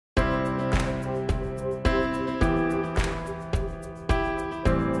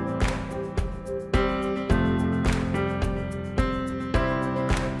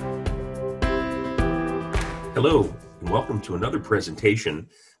Hello, and welcome to another presentation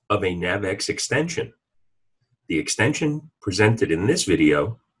of a NavX extension. The extension presented in this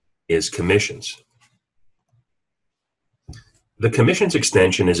video is commissions. The commissions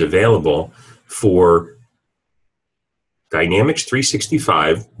extension is available for Dynamics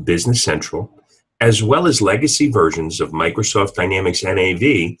 365 Business Central, as well as legacy versions of Microsoft Dynamics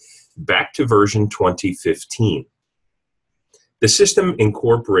NAV back to version 2015. The system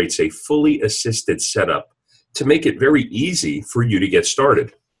incorporates a fully assisted setup to make it very easy for you to get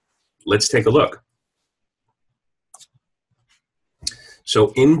started. Let's take a look.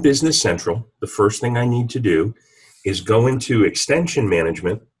 So in Business Central, the first thing I need to do is go into Extension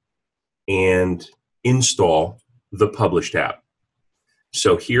Management and install the published app.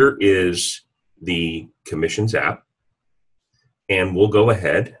 So here is the Commissions app, and we'll go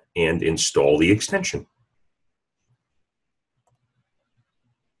ahead and install the extension.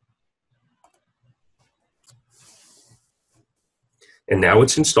 And now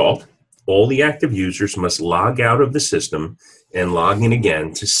it's installed. All the active users must log out of the system and log in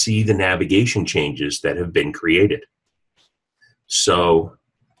again to see the navigation changes that have been created. So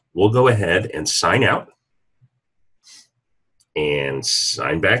we'll go ahead and sign out and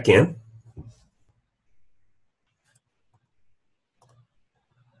sign back in.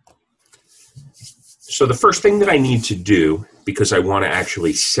 So the first thing that I need to do, because I want to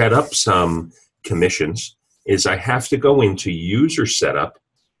actually set up some commissions, is I have to go into User Setup,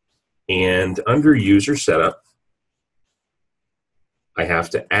 and under User Setup, I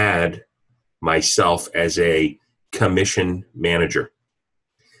have to add myself as a commission manager.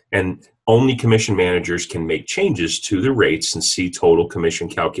 And only commission managers can make changes to the rates and see total commission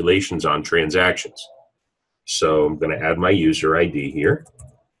calculations on transactions. So I'm going to add my user ID here,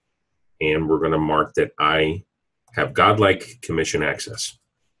 and we're going to mark that I have godlike commission access.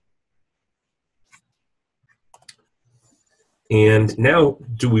 And now,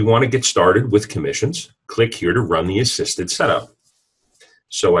 do we want to get started with commissions? Click here to run the assisted setup.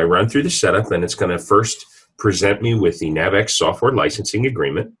 So I run through the setup, and it's going to first present me with the NavX software licensing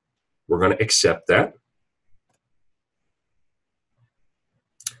agreement. We're going to accept that.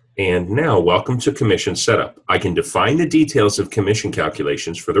 And now, welcome to commission setup. I can define the details of commission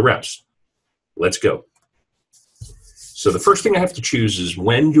calculations for the reps. Let's go. So the first thing I have to choose is,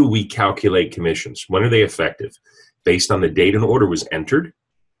 when do we calculate commissions? When are they effective? Based on the date an order was entered,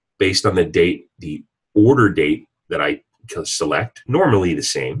 based on the date, the order date that I select, normally the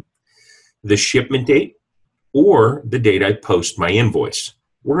same, the shipment date, or the date I post my invoice.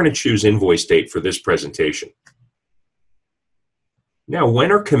 We're going to choose invoice date for this presentation. Now,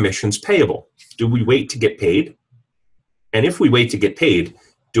 when are commissions payable? Do we wait to get paid? And if we wait to get paid,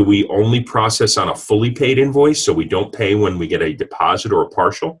 do we only process on a fully paid invoice, so we don't pay when we get a deposit or a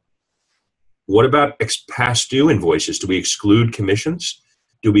partial? What about past due invoices? Do we exclude commissions?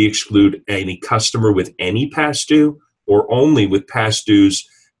 Do we exclude any customer with any past due, or only with past dues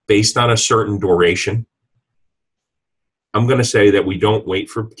based on a certain duration? I'm going to say that we don't wait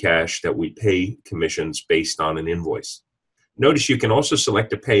for cash, that we pay commissions based on an invoice. Notice you can also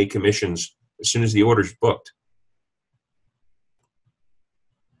select to pay commissions as soon as the order is booked.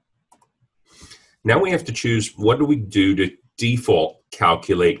 Now we have to choose, what do we do to default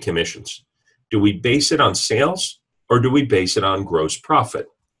calculate commissions? Do we base it on sales, or do we base it on gross profit?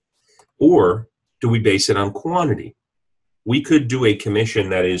 Or do we base it on quantity? We could do a commission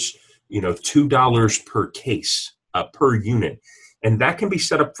that is, $2 per case, per unit. And that can be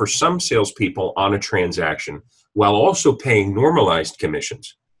set up for some salespeople on a transaction while also paying normalized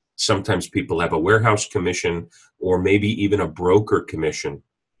commissions. Sometimes people have a warehouse commission, or maybe even a broker commission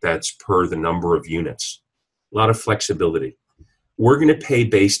that's per the number of units. A lot of flexibility. We're going to pay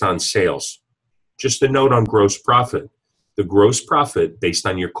based on sales. Just a note on gross profit. The gross profit, based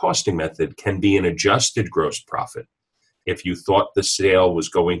on your costing method, can be an adjusted gross profit. If you thought the sale was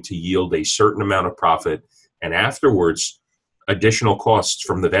going to yield a certain amount of profit, and afterwards additional costs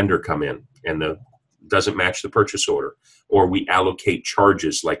from the vendor come in and doesn't match the purchase order, or we allocate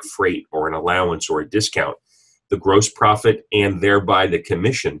charges like freight or an allowance or a discount, the gross profit and thereby the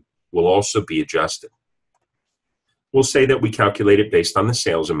commission will also be adjusted. We'll say that we calculate it based on the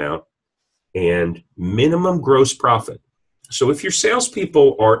sales amount and minimum gross profit. So if your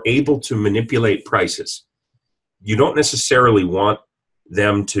salespeople are able to manipulate prices, you don't necessarily want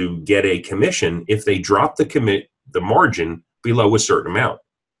them to get a commission if they drop the margin below a certain amount.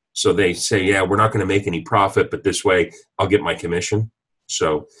 So they say, yeah, we're not going to make any profit, but this way I'll get my commission.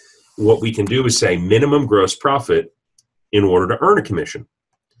 So what we can do is say minimum gross profit in order to earn a commission.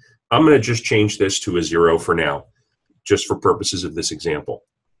 I'm going to just change this to a 0 for now, just for purposes of this example.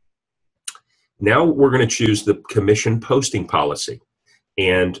 Now we're going to choose the commission posting policy,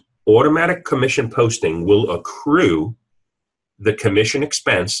 and automatic commission posting will accrue the commission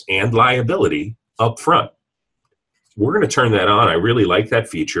expense and liability up front. We're going to turn that on. I really like that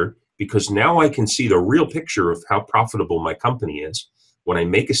feature because now I can see the real picture of how profitable my company is. When I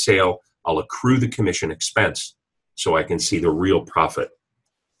make a sale, I'll accrue the commission expense so I can see the real profit.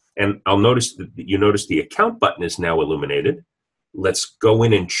 And I'll notice that you notice the account button is now illuminated. Let's go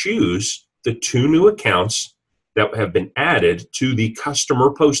in and choose the 2 new accounts that have been added to the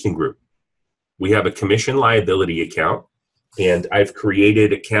customer posting group. We have a commission liability account, and I've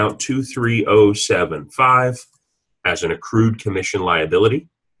created account 23075 as an accrued commission liability.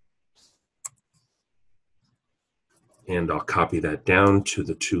 And I'll copy that down to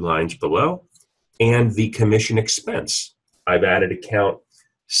the 2 lines below. And the commission expense, I've added account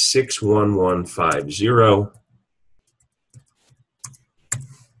 61150.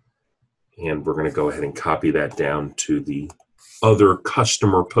 And we're going to go ahead and copy that down to the other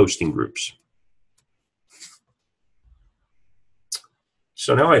customer posting groups.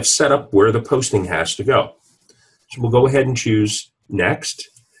 So now I've set up where the posting has to go. So we'll go ahead and choose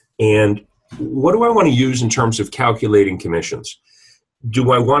next. And what do I want to use in terms of calculating commissions?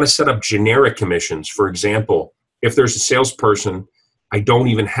 Do I want to set up generic commissions? For example, if there's a salesperson, I don't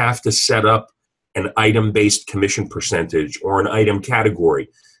even have to set up an item-based commission percentage or an item category.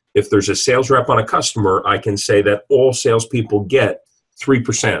 If there's a sales rep on a customer, I can say that all salespeople get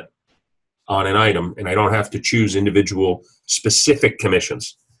 3% on an item, and I don't have to choose individual specific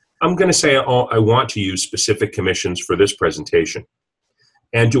commissions. I'm going to say I want to use specific commissions for this presentation.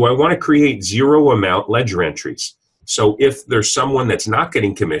 And do I want to create 0 amount ledger entries? So if there's someone that's not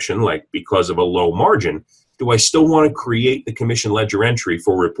getting commission, like because of a low margin, do I still want to create the commission ledger entry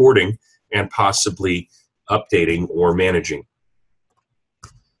for reporting and possibly updating or managing?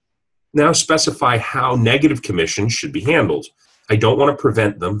 Now specify how negative commissions should be handled. I don't want to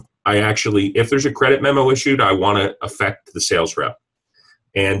prevent them. If there's a credit memo issued, I want to affect the sales rep.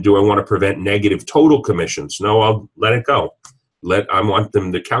 And do I want to prevent negative total commissions? No, I'll let it go. I want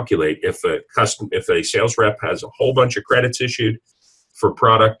them to calculate. If a sales rep has a whole bunch of credits issued for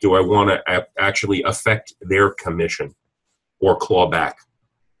product, do I want to actually affect their commission or claw back?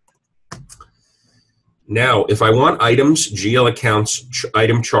 Now, if I want items, GL accounts,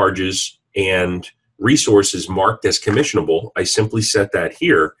 item charges, and resources marked as commissionable, I simply set that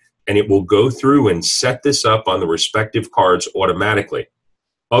here, and it will go through and set this up on the respective cards automatically.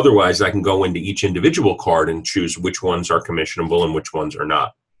 Otherwise, I can go into each individual card and choose which ones are commissionable and which ones are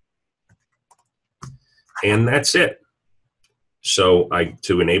not. And that's it. So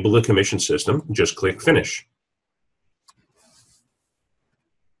to enable the commission system, just click Finish.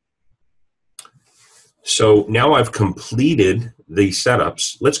 So now I've completed the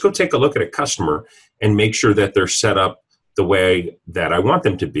setups. Let's go take a look at a customer and make sure that they're set up the way that I want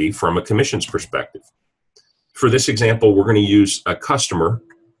them to be from a commissions perspective. For this example, we're going to use a customer,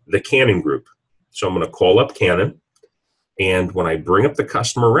 the Cannon Group. So I'm going to call up Cannon, and when I bring up the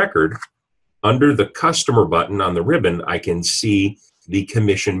customer record, under the customer button on the ribbon, I can see the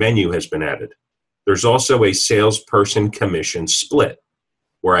commission menu has been added. There's also a salesperson commission split,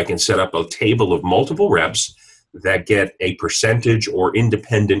 where I can set up a table of multiple reps that get a percentage or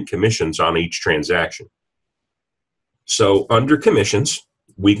independent commissions on each transaction. So under commissions,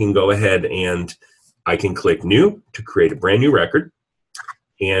 we can go ahead and I can click New to create a brand new record.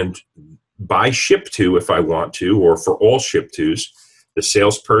 And by ship to, if I want to, or for all ship tos, the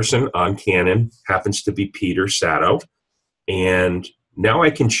salesperson on Cannon happens to be Peter Sato. And now I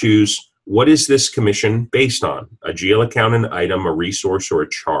can choose, what is this commission based on? A GL account, an item, a resource, or a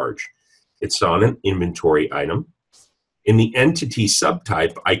charge? It's on an inventory item. In the entity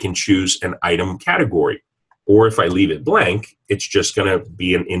subtype, I can choose an item category. Or if I leave it blank, it's just going to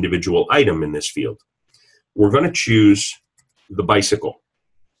be an individual item in this field. We're going to choose the bicycle,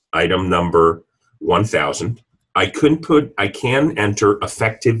 item number 1000. I can enter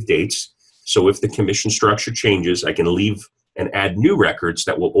effective dates. So if the commission structure changes, I can leave and add new records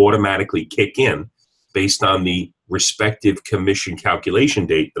that will automatically kick in based on the respective commission calculation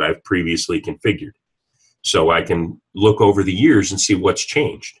date that I've previously configured. So I can look over the years and see what's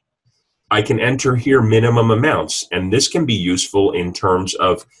changed. I can enter here minimum amounts, and this can be useful in terms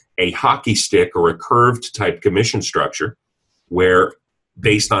of a hockey stick or a curved type commission structure where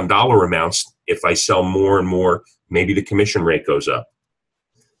based on dollar amounts, if I sell more and more, maybe the commission rate goes up.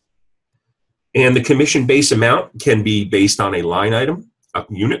 And the commission base amount can be based on a line item, a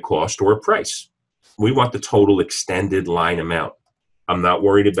unit cost, or a price. We want the total extended line amount. I'm not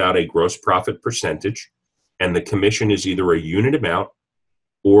worried about a gross profit percentage, and the commission is either a unit amount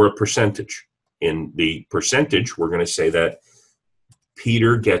or a percentage. in the percentage, we're going to say that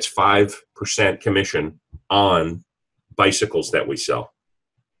Peter gets 5% commission on bicycles that we sell.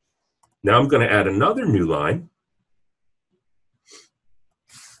 Now I'm going to add another new line.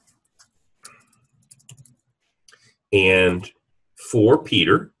 And for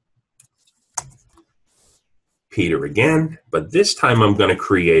Peter again, but this time I'm going to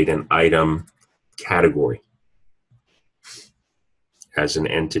create an item category as an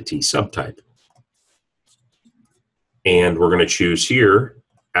entity subtype. And we're going to choose here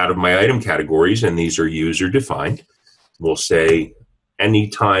out of my item categories, and these are user defined. We'll say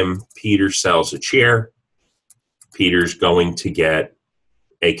anytime Peter sells a chair, Peter's going to get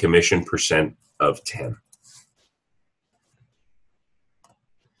a commission percent of 10.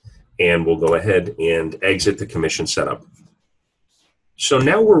 And we'll go ahead and exit the commission setup. So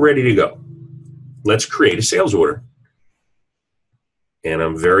now we're ready to go. Let's create a sales order. And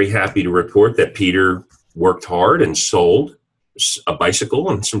I'm very happy to report that Peter worked hard and sold a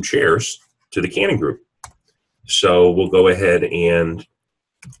bicycle and some chairs to the Cannon Group. So we'll go ahead and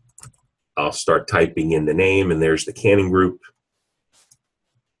I'll start typing in the name, and there's the Cannon Group.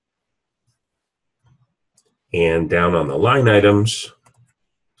 And down on the line items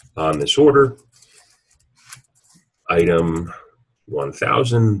on this order, item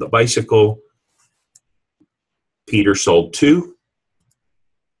 1000, the bicycle, Peter sold 2.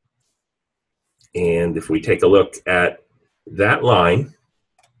 And if we take a look at that line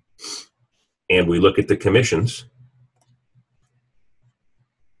and we look at the commissions,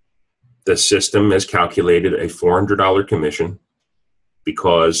 the system has calculated a $400 commission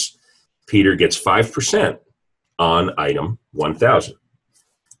because Peter gets 5% on item 1000.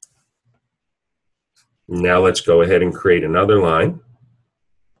 Now let's go ahead and create another line.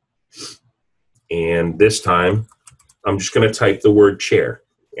 And this time I'm just going to type the word chair.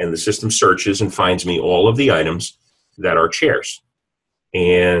 And the system searches and finds me all of the items that are chairs.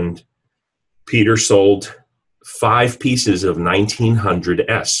 And Peter sold 5 pieces of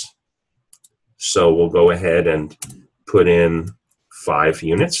 1900S. So we'll go ahead and put in 5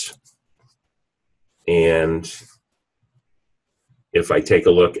 units. And if I take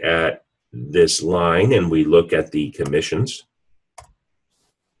a look at this line and we look at the commissions,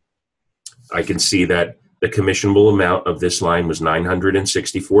 I can see that the commissionable amount of this line was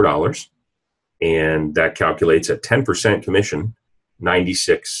 $964, and that calculates at 10% commission,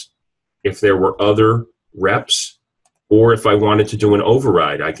 96. If there were other reps, or if I wanted to do an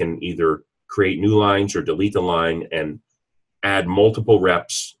override, I can either create new lines or delete the line and add multiple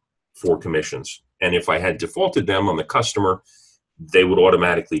reps for commissions. And if I had defaulted them on the customer, they would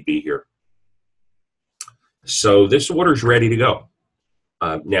automatically be here. So this order is ready to go.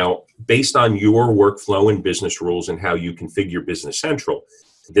 Now, based on your workflow and business rules and how you configure Business Central,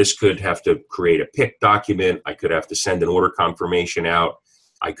 this could have to create a pick document. I could have to send an order confirmation out.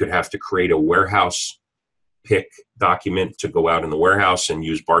 I could have to create a warehouse pick document to go out in the warehouse and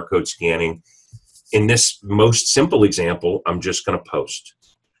use barcode scanning. In this most simple example, I'm just going to post.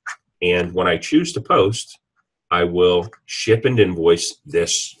 And when I choose to post, I will ship and invoice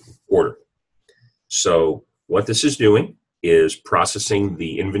this order. So what this is doing is processing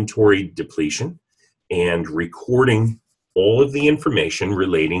the inventory depletion and recording all of the information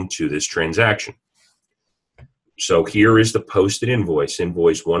relating to this transaction. So here is the posted invoice,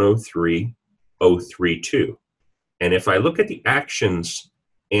 invoice 103032. And if I look at the actions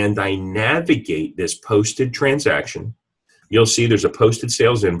and I navigate this posted transaction, you'll see there's a posted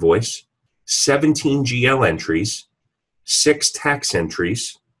sales invoice, 17 GL entries, 6 tax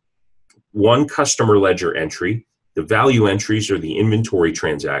entries, 1 customer ledger entry. The value entries are the inventory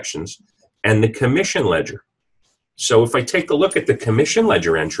transactions, and the commission ledger. So if I take a look at the commission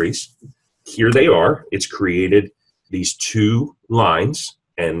ledger entries, here they are. It's created these 2 lines,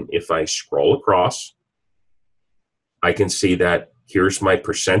 and if I scroll across, I can see that here's my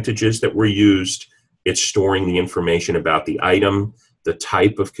percentages that were used. It's storing the information about the item, the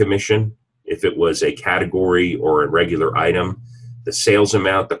type of commission, if it was a category or a regular item, the sales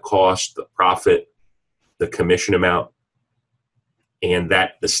amount, the cost, the profit, the commission amount, and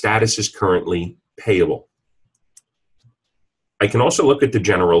that the status is currently payable. I can also look at the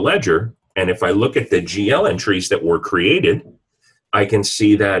general ledger, and if I look at the GL entries that were created, I can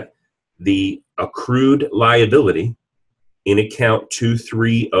see that the accrued liability in account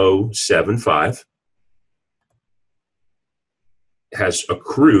 23075 has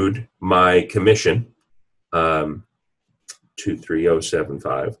accrued my commission,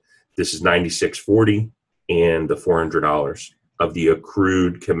 23075. This is 9640 and the $400 of the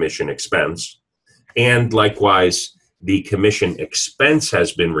accrued commission expense. And likewise, the commission expense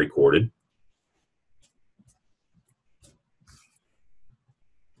has been recorded.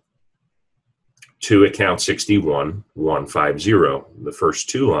 to account 61150. The first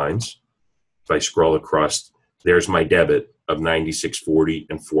two lines, if I scroll across, there's my debit of 9640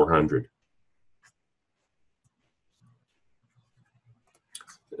 and 400.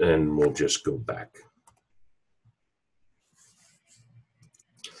 And we'll just go back.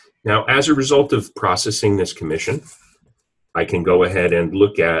 Now, as a result of processing this commission, I can go ahead and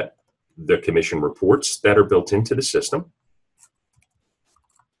look at the commission reports that are built into the system.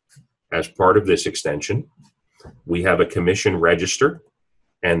 As part of this extension, we have a commission register,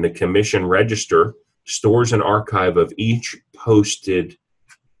 and the commission register stores an archive of each posted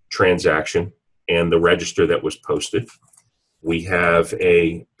transaction and the register that was posted. We have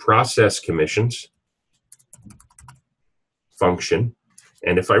a process commissions function,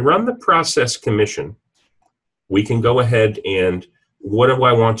 and if I run the process commission, we can go ahead and what do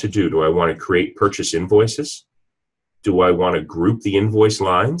I want to do? Do I want to create purchase invoices? Do I want to group the invoice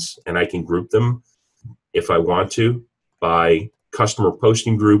lines? And I can group them if I want to by customer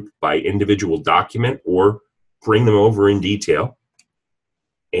posting group, by individual document, or bring them over in detail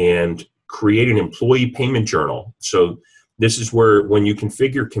and create an employee payment journal. So this is where when you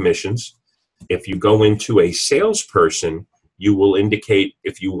configure commissions, if you go into a salesperson, you will indicate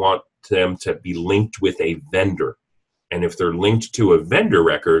if you want them to be linked with a vendor. And if they're linked to a vendor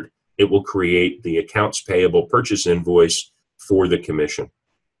record, it will create the accounts payable purchase invoice for the commission.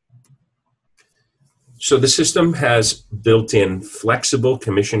 So the system has built-in flexible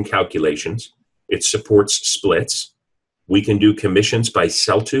commission calculations. It supports splits. We can do commissions by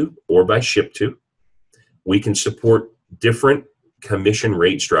sell to or by ship to. We can support different commission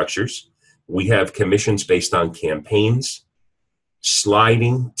rate structures. We have commissions based on campaigns,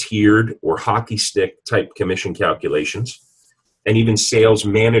 sliding, tiered, or hockey stick type commission calculations, and even sales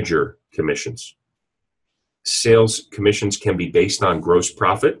manager commissions. Sales commissions can be based on gross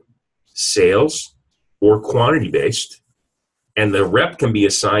profit, sales, or quantity based, and the rep can be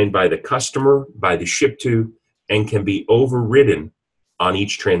assigned by the customer, by the ship to, and can be overridden on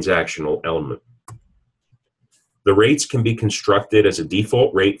each transactional element. The rates can be constructed as a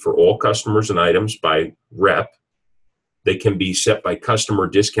default rate for all customers and items by rep. They can be set by customer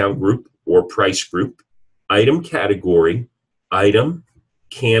discount group or price group, item category, item,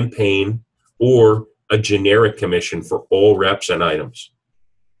 campaign, or a generic commission for all reps and items.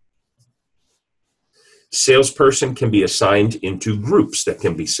 Salesperson can be assigned into groups that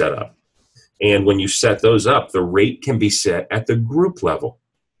can be set up. And when you set those up, the rate can be set at the group level.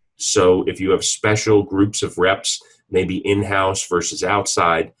 So if you have special groups of reps, maybe in-house versus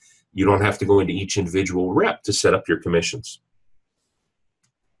outside, you don't have to go into each individual rep to set up your commissions.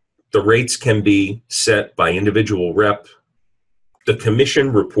 The rates can be set by individual rep. The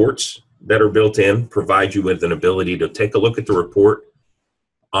commission reports that are built in provide you with an ability to take a look at the report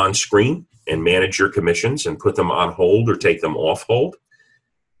on screen and manage your commissions and put them on hold or take them off hold.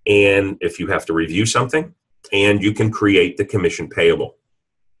 And if you have to review something, and you can create the commission payable.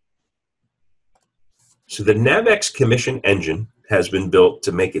 So the NavX commission engine has been built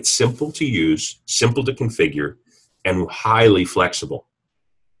to make it simple to use, simple to configure, and highly flexible.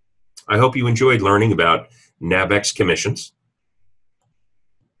 I hope you enjoyed learning about NavX commissions.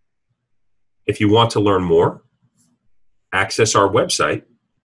 If you want to learn more, access our website.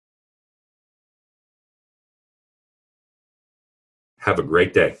 Have a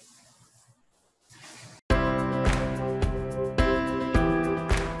great day.